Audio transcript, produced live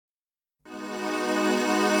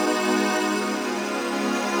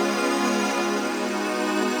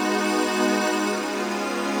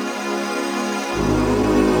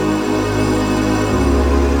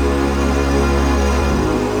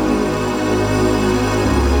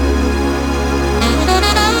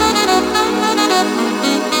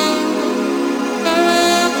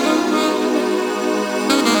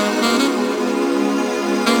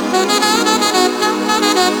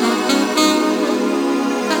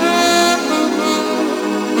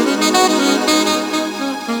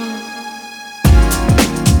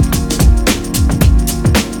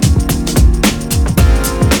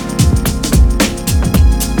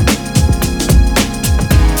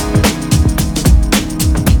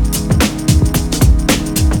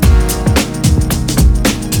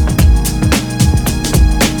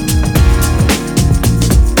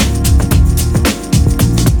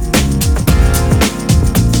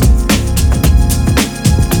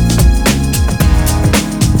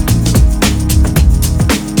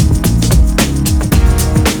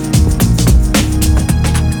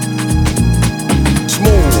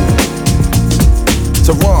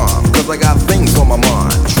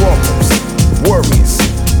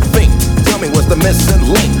the missing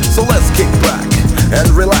link. So let's kick back and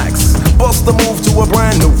relax. Bust the move to a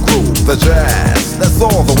brand new groove. The jazz, that's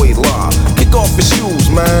all the way live. Kick off your shoes,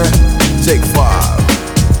 man. Take 5.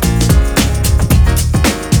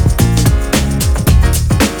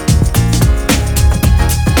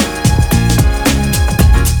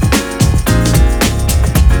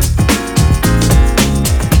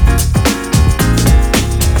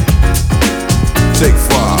 Take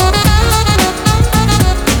 5.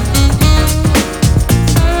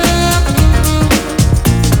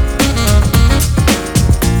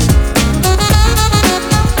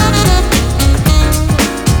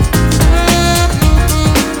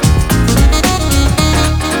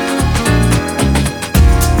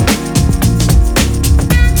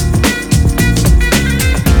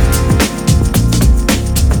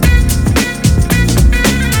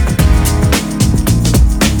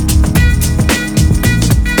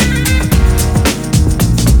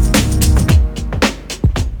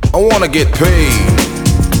 I wanna get paid,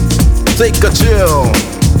 take a chill,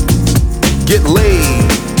 get laid.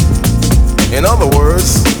 In other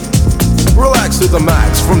words, relax to the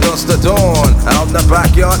max from dusk to dawn. Out in the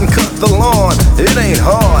backyard and cut the lawn. It ain't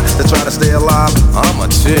hard to try to stay alive. I'ma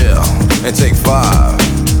chill and take 5.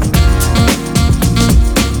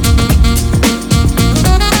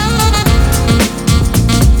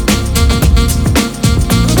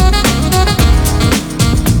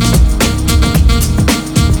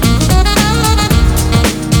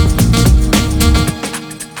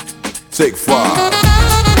 Take 5.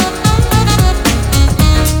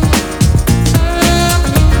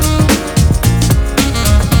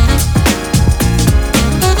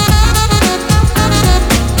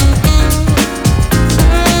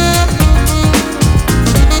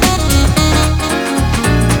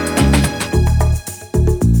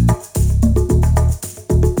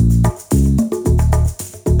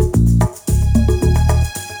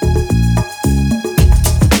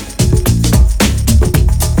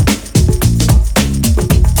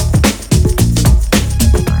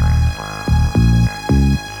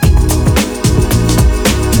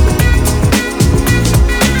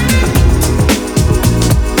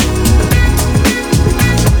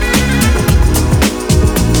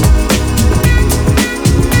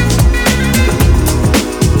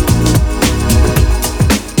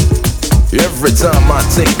 Every time I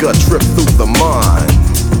take a trip through the mind,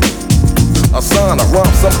 I sign a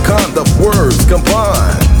rhyme, some kind of words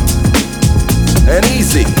combined, and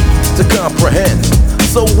easy to comprehend.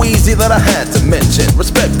 So easy that I had to mention.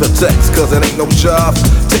 Respect the text, cause it ain't no job.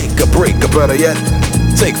 Take a break, or better yet,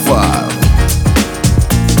 take 5.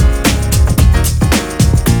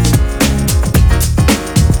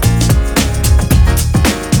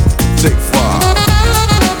 Take 5.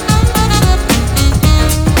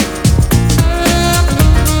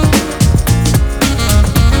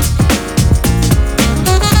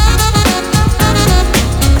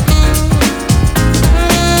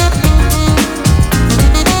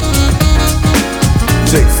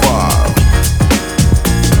 Take 5.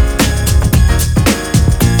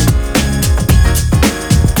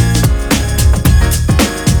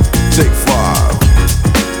 Take 5.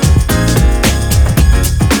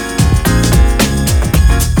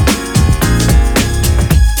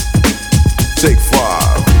 Take 5.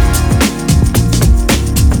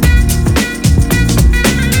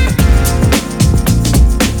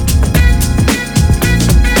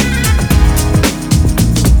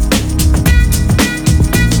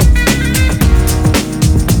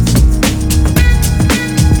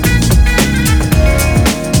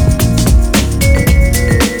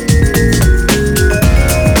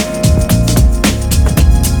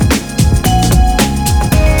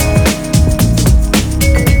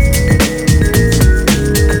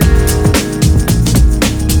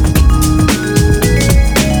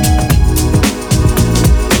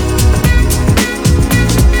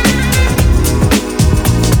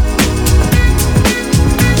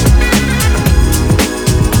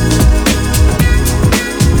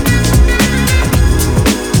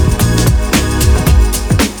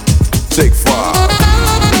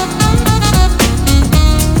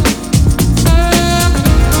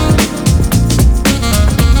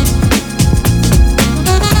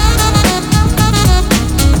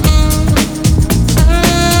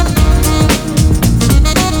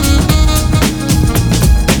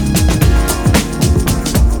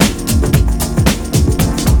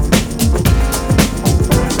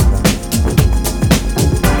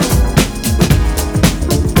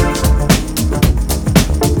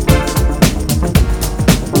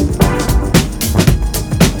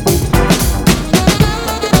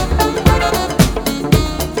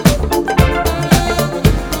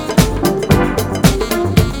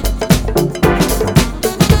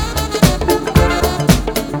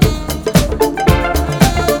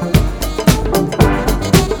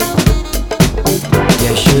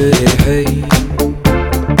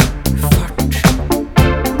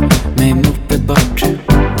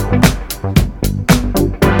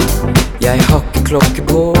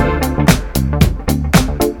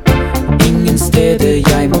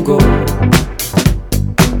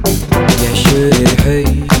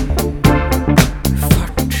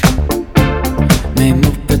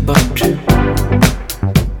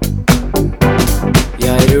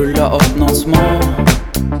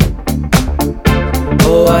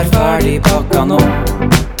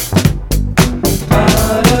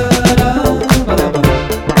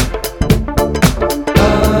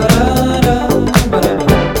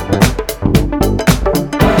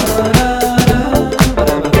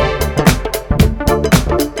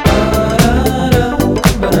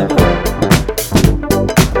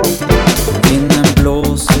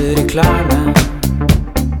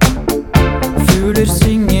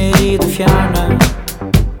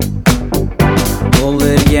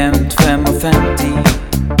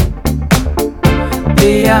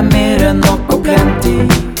 Det er mer enn nok og plenty.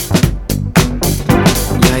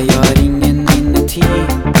 Jeg har ingen minnetid.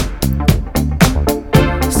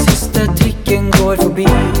 Siste trikken går forbi.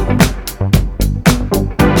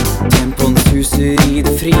 Tempoen suser i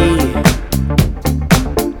det fri.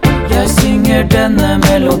 Jeg synger denne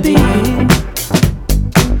melodi.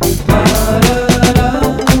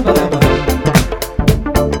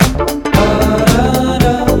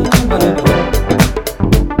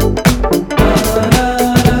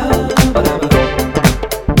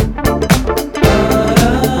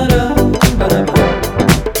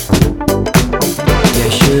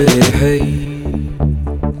 Jeg kjører høy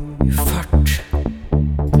fart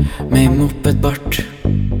med mopedbart.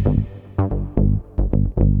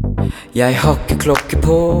 Jeg har ikke klokke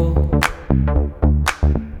på.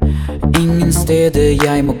 Ingen steder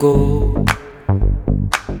jeg må gå.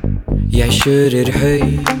 Jeg kjører høy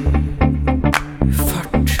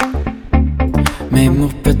fart med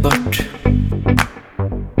mopedbart.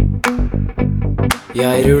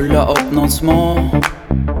 Jeg ruller opp noen små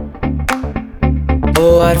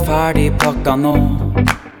og er ferdig pakka nå.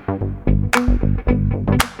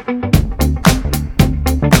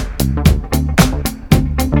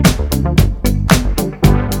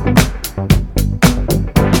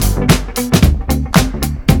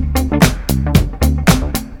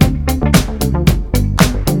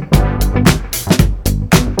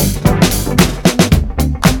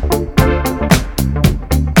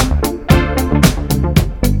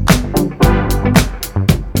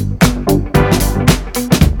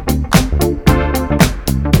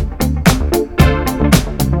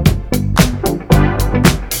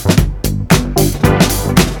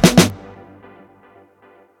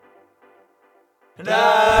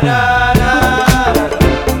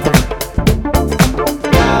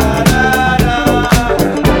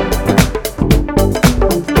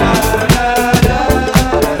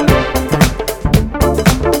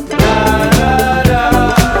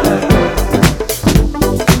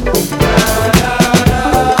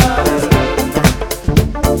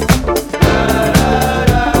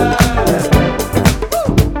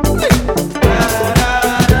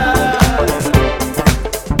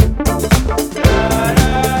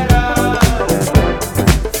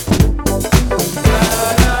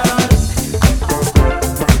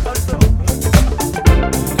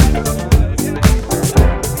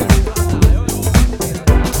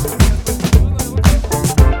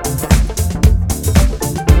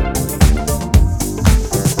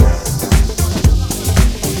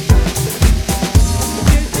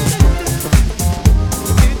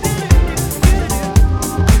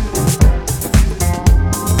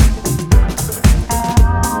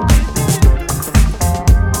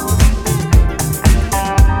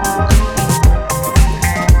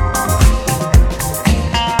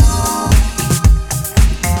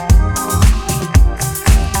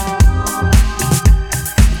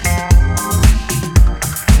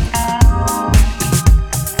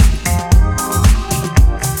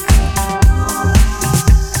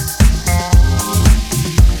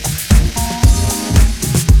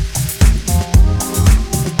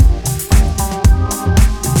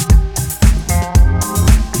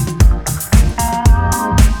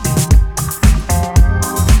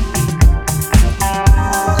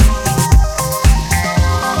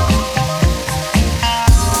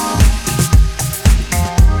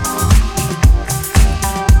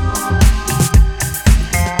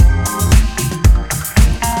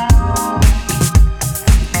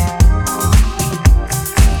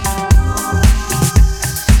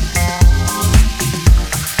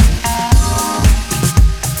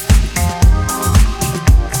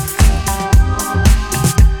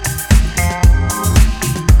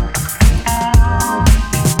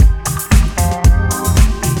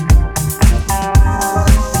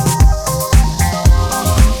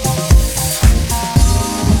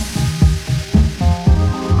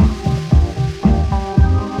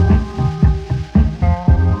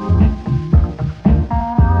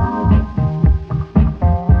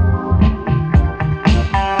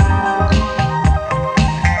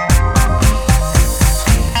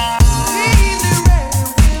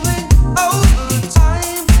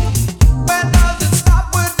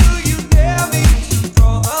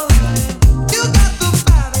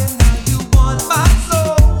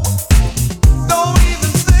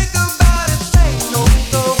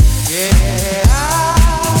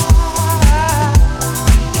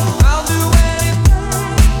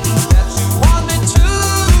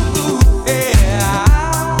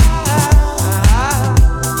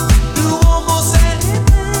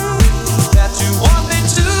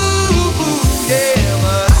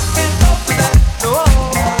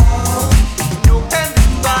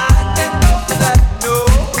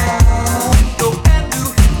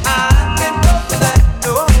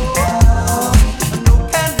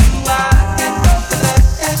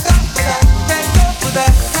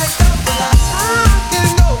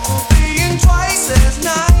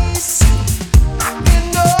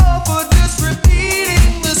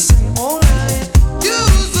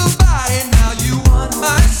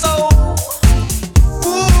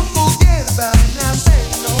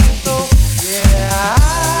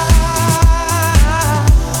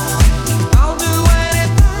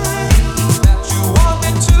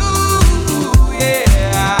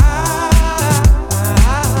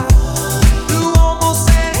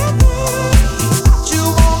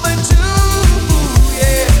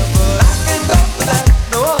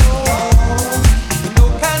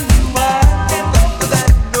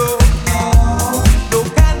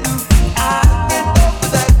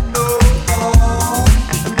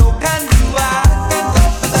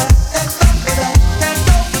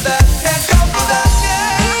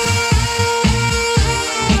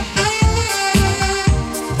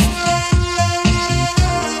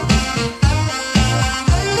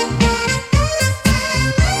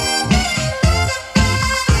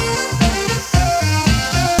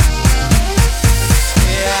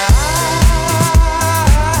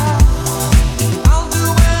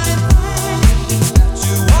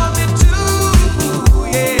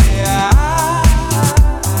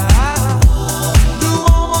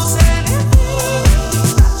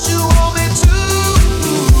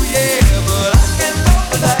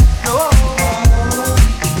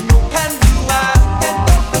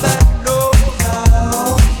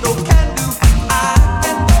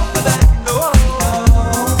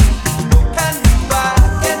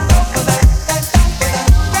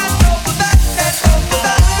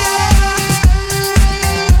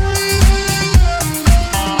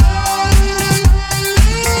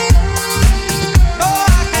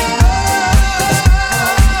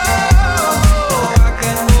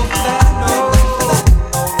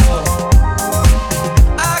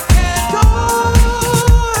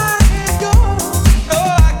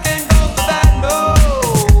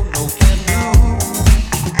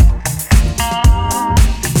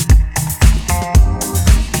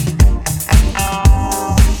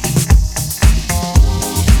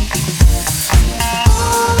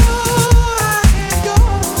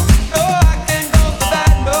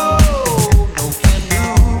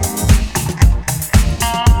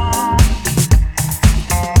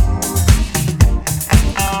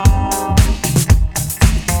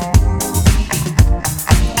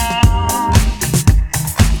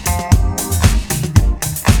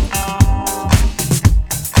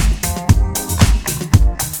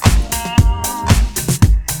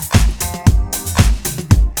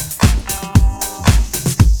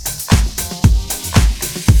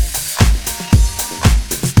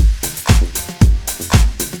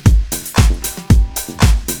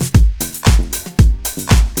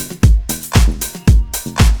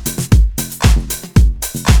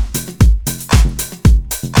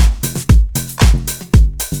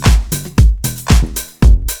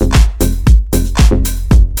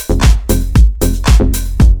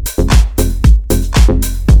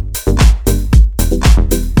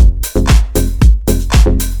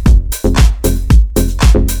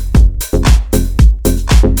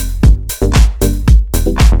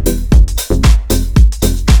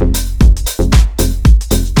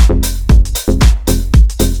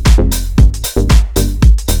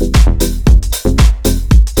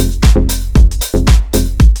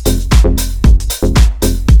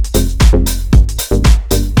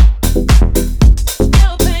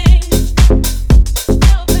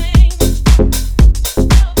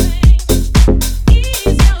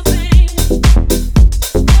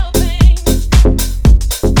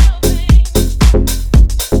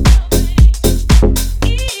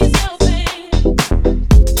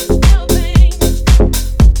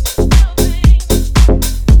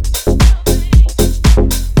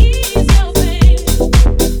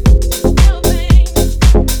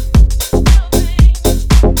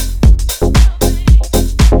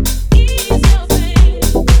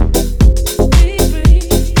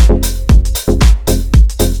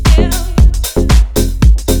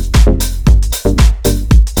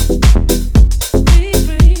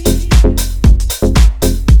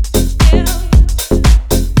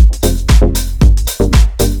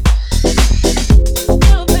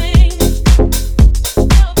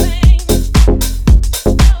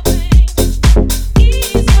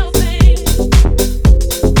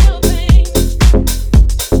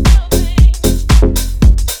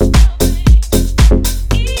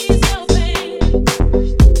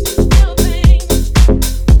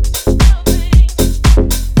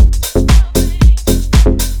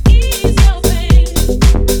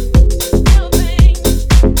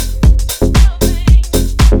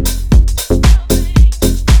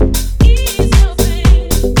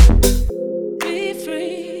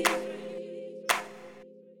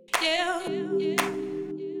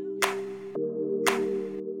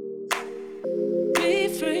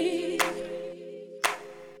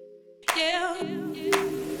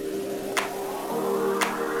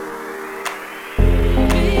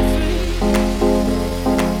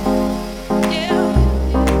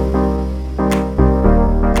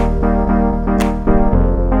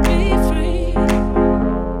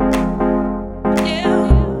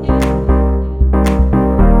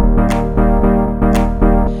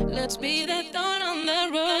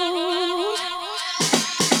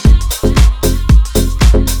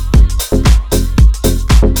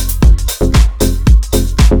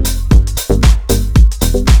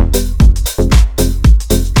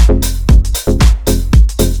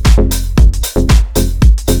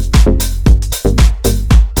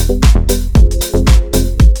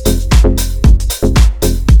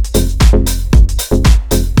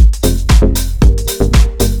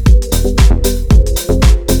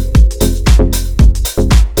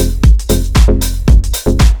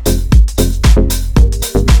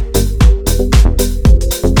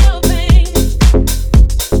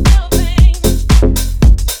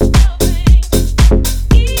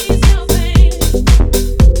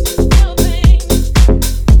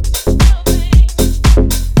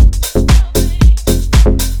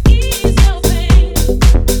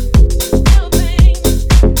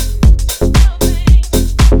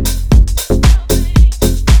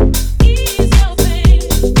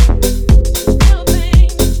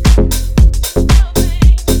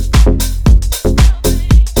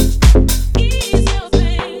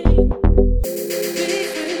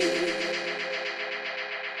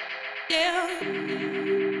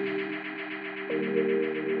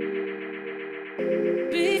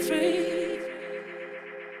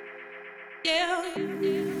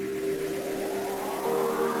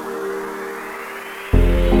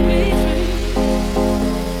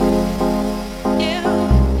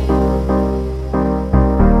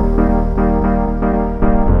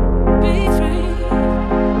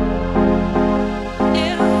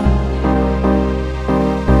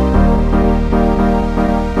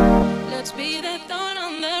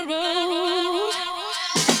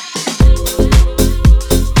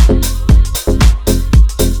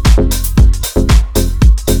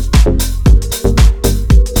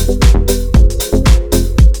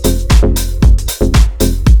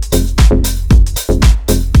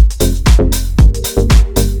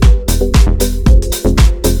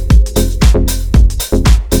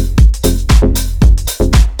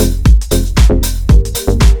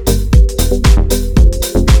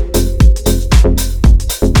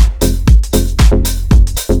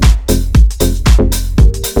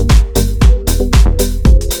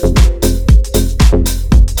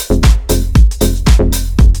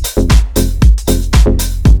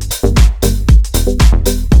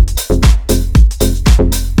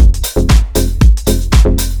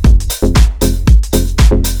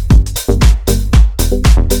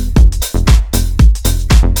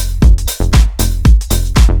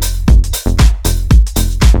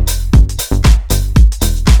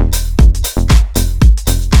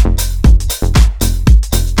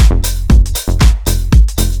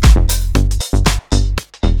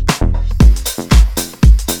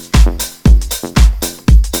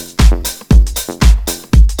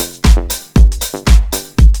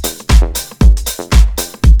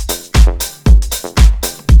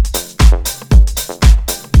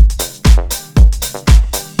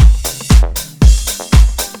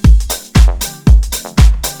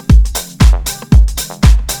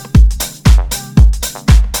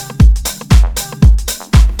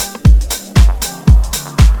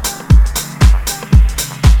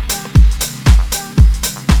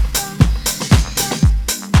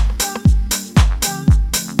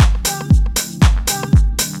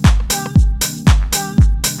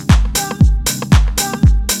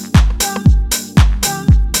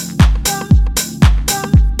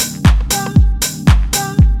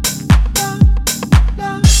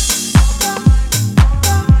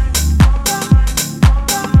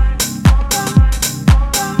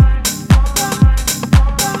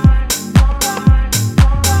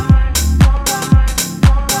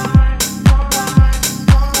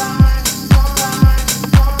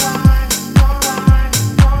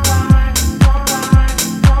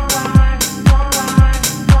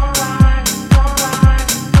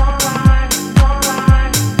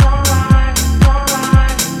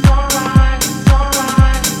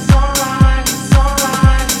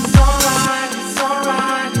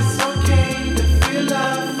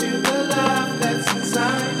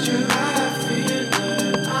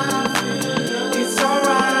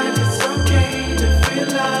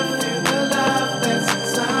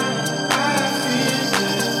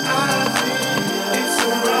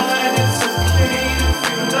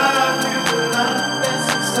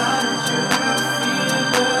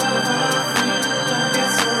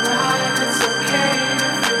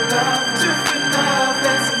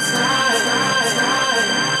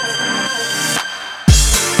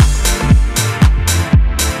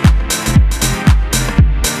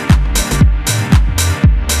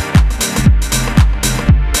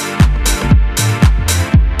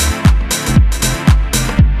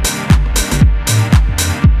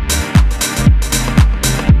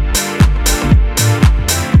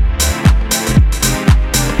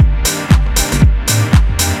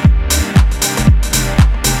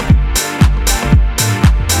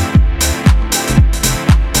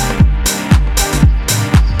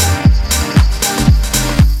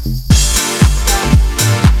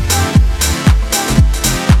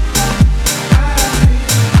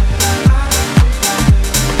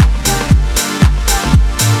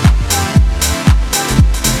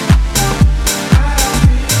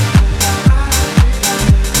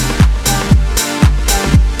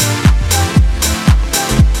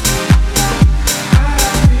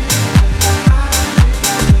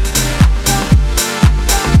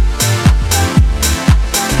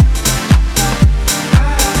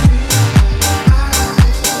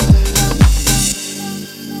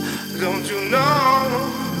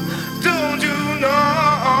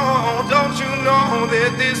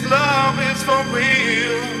 that this love is for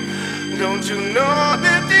real? Don't you know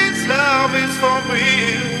that this love is for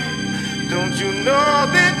real? Don't you know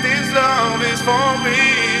that this love is for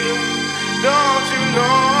real? Don't you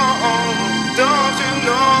know? Don't you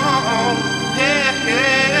know? Yeah,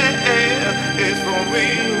 yeah, yeah. It's for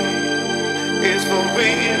real. It's for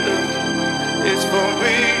real. It's for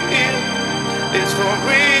real. It's for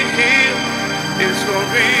real. It's for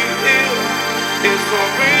real. It's for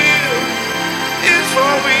real. It's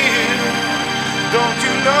for real. Don't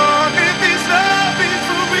you know that this love is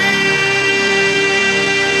for real?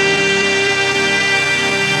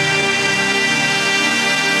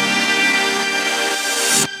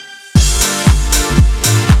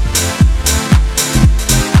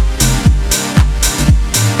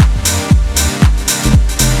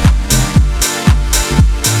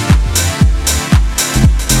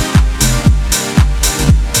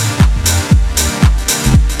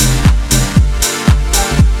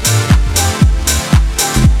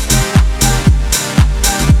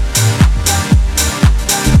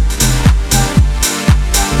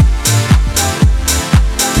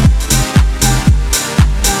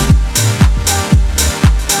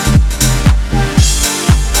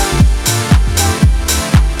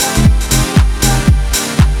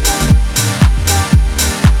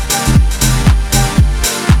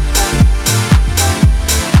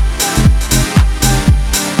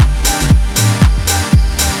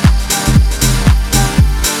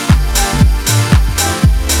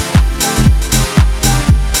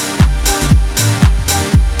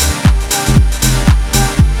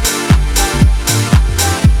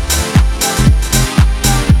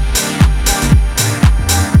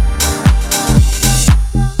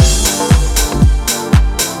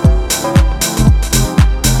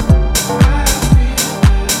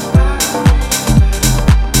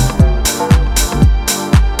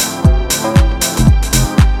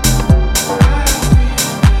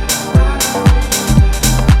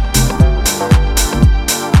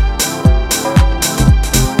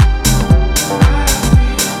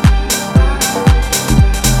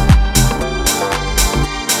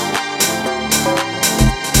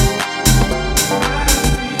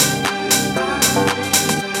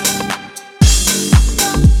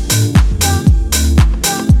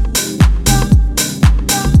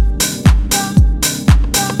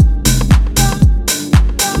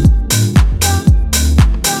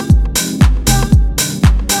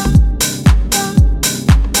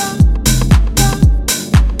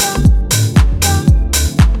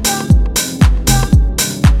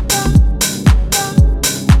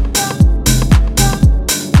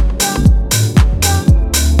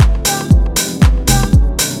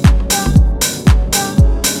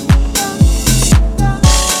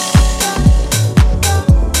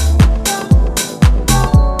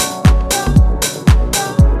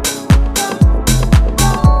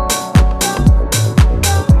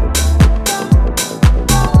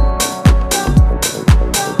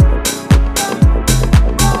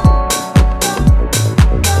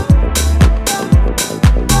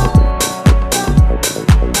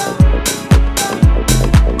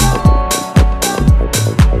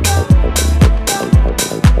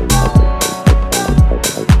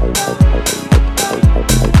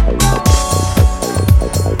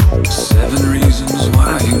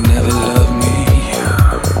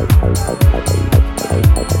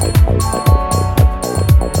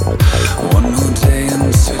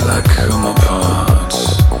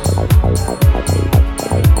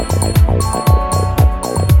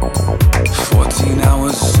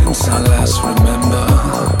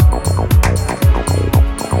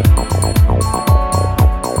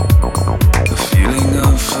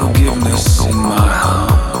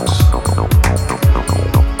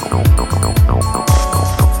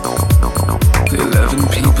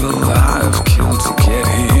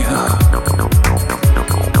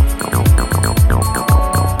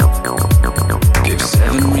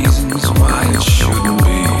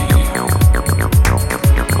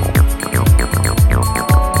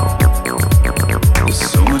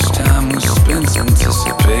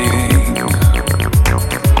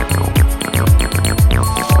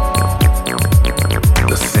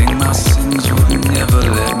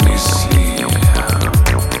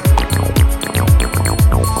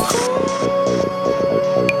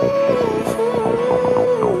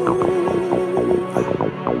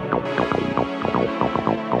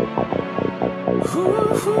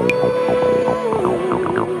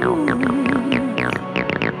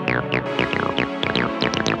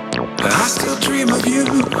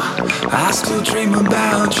 I still dream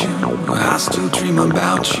about you. I still dream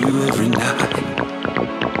about you every night.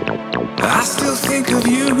 I I still think of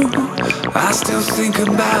you, I still think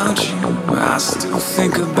about you, I still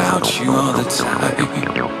think about you all the time.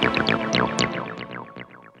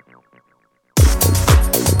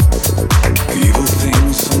 Evil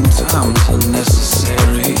things sometimes are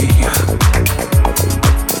necessary.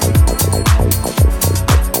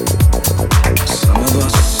 Some of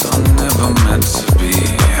us are never meant to be.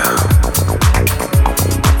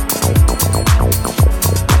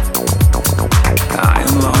 I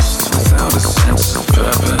am lost without a sense of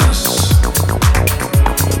purpose.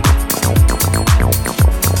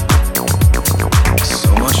 So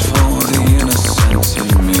much for the innocence in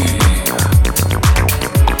me.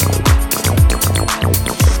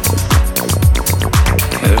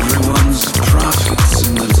 Everyone's a prophet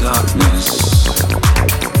in the darkness.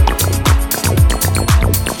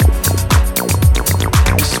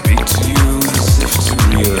 I speak to you as if to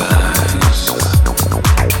realize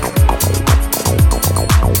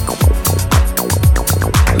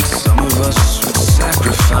that some of us would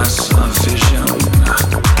sacrifice our vision.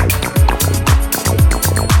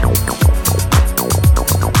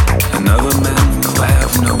 Another man will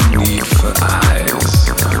have no need for eyes.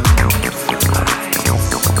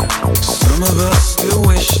 Some of us still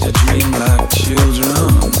wish to dream like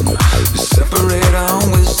children. We separate our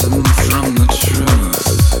wisdom from the truth.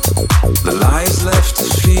 The lies left to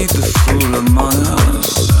feed the fool among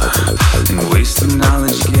us, and waste the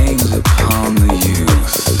knowledge gained upon the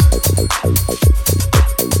youth.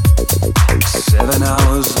 7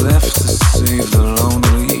 hours left to save the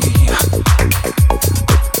lonely.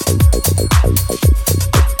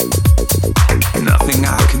 Nothing I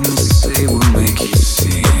can say will make you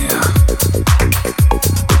see.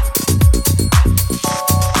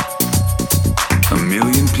 A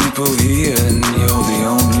million people here and you're the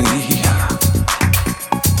only.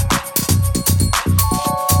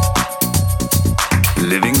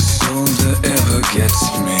 Living soul that ever gets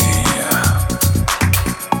me.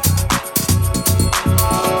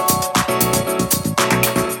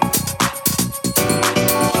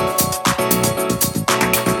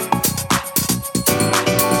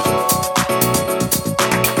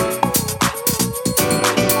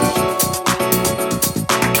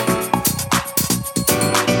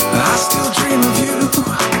 I still dream of you,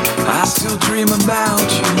 I still dream about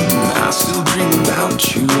you, I still dream about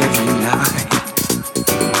you every night.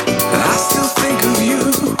 I still think of you,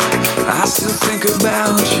 I still think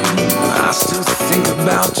about you, I still think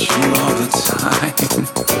about you all the time.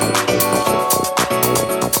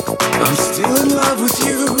 I'm still in love with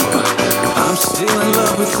you, I'm still in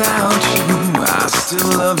love without you, I still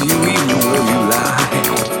love you even though you lied.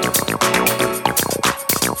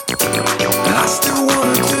 I still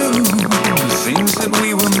wanna do the things that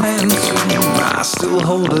we were meant to. I still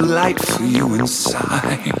hold a light for you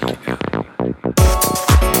inside.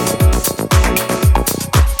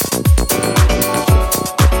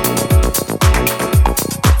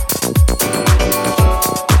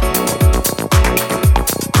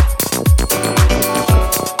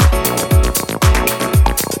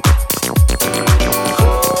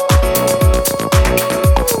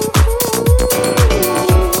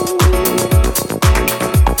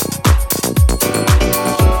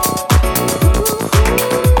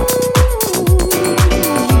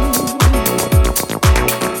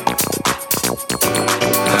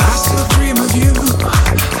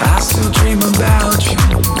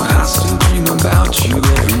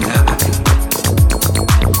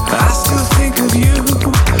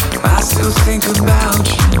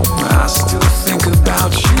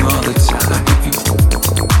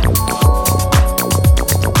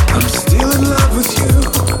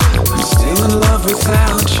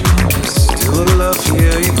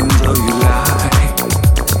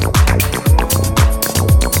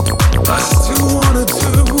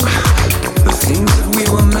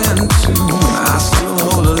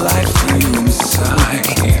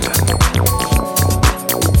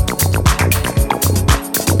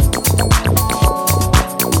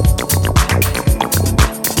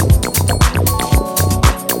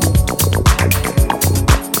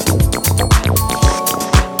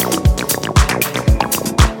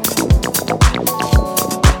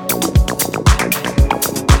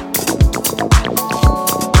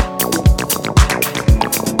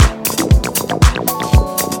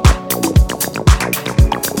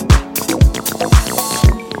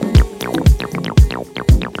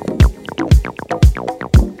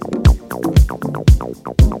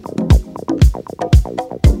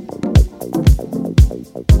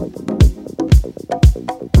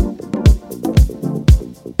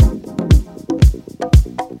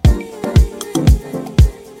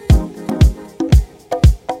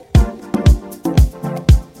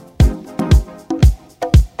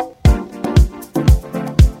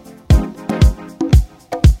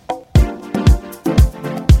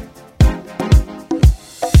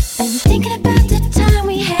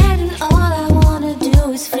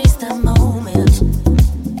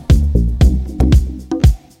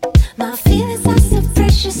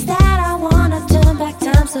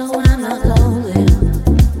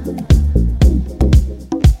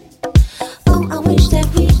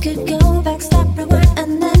 Do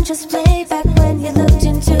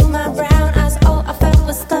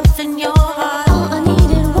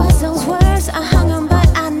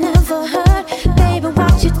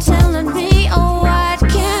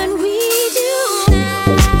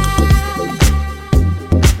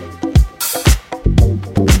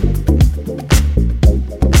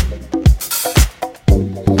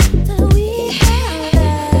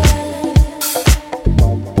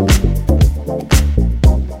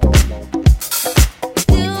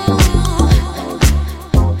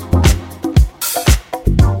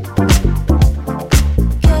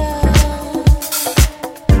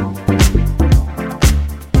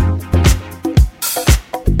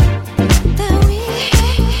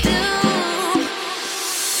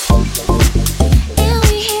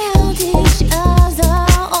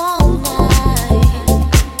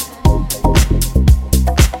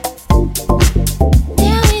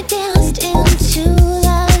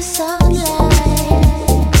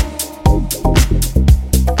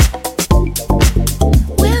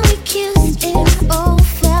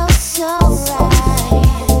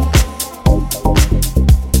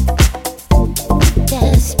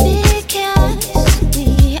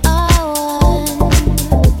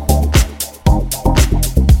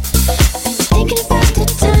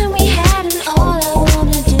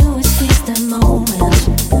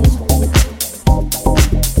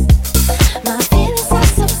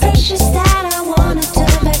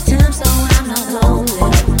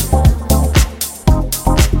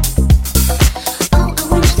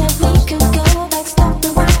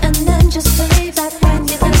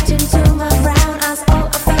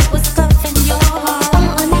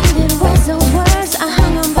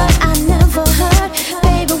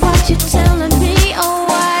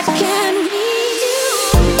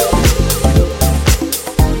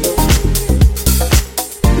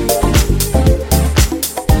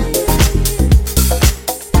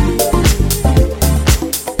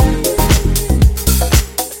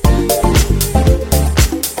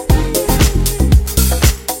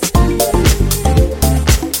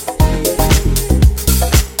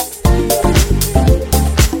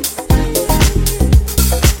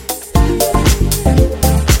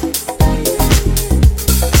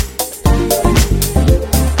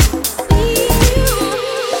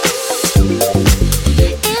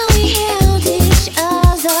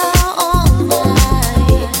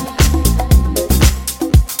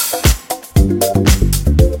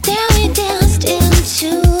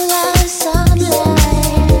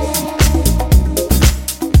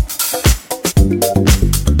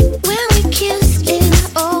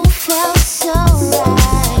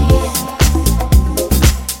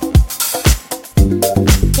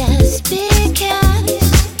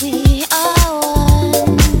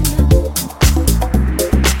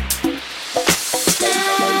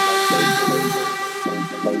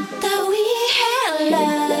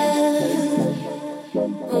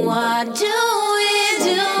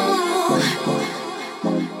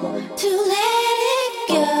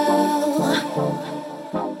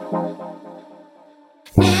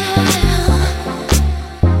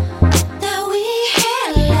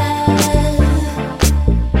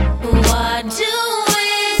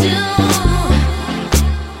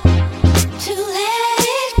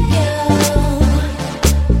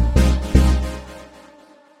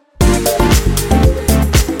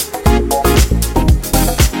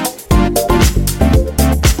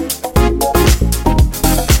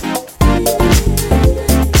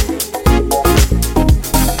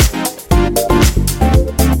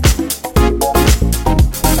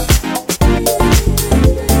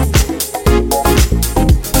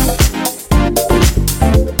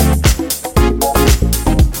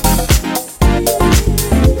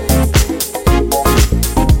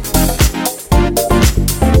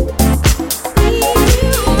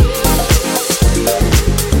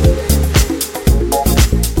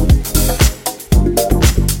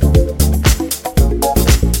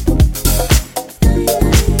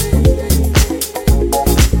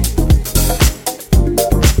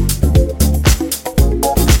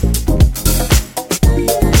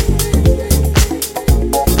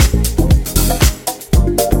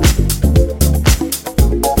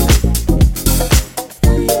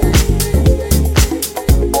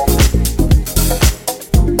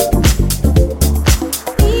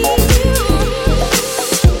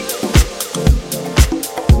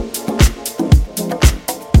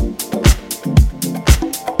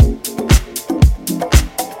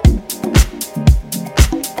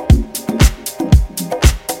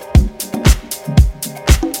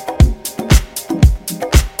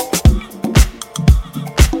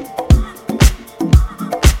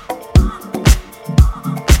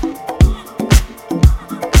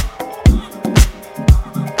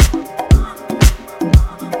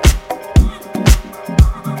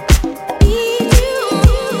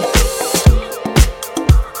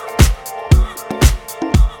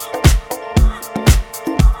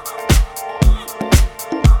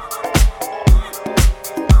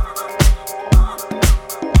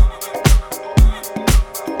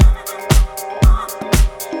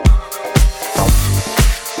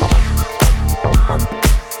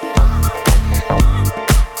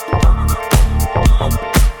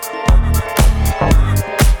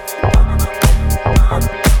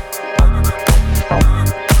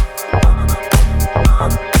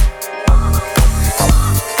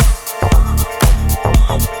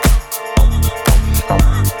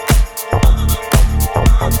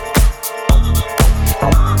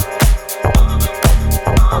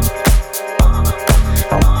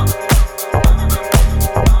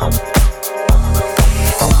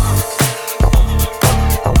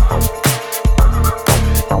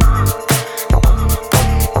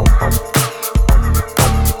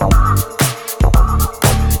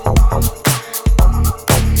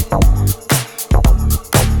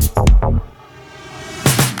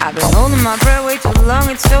holding my breath way too long,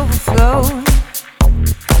 it's overflowed.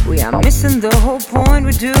 We are missing the whole point,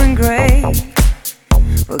 we're doing great.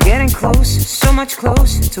 We're getting closer, so much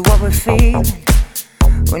closer to what we're feeling.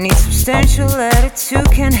 We need substantial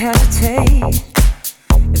attitude, can't hesitate.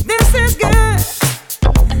 If this is good,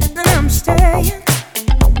 then I'm staying.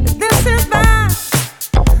 If this is bad,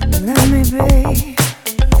 then let me be.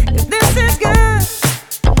 If this is good,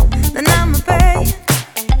 then I'm obeying.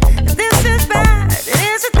 If this is bad, it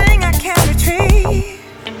is a thing I can't retrieve.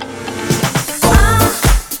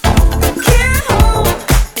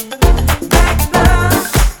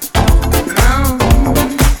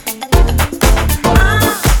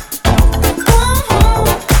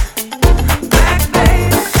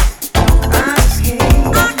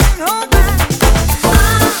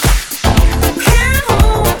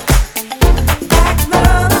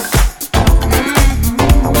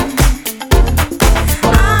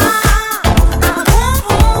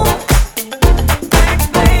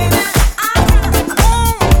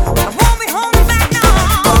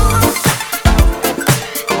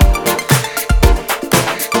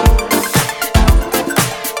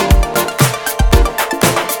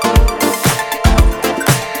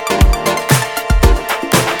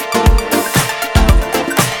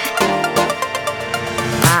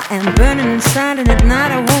 And at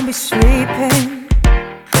night I won't be sleeping.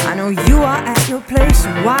 I know you are at your place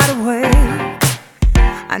and wide awake.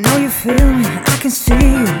 I know you feel me, I can see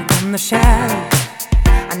you in the shadows.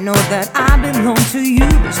 I know that I belong to you,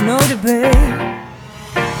 there's no debate.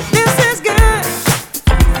 If this is good,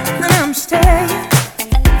 then I'm staying.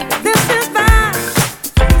 If this is bad,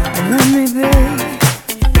 then let me be.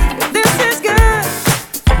 If this is good,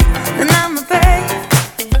 then I'm obeying.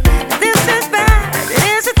 If this is bad, it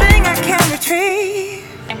is a thing I can't retrieve.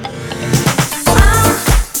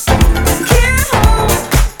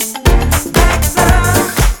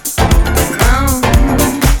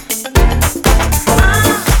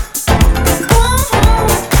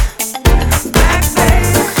 Back,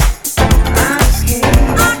 baby, I just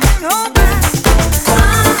can't hold back.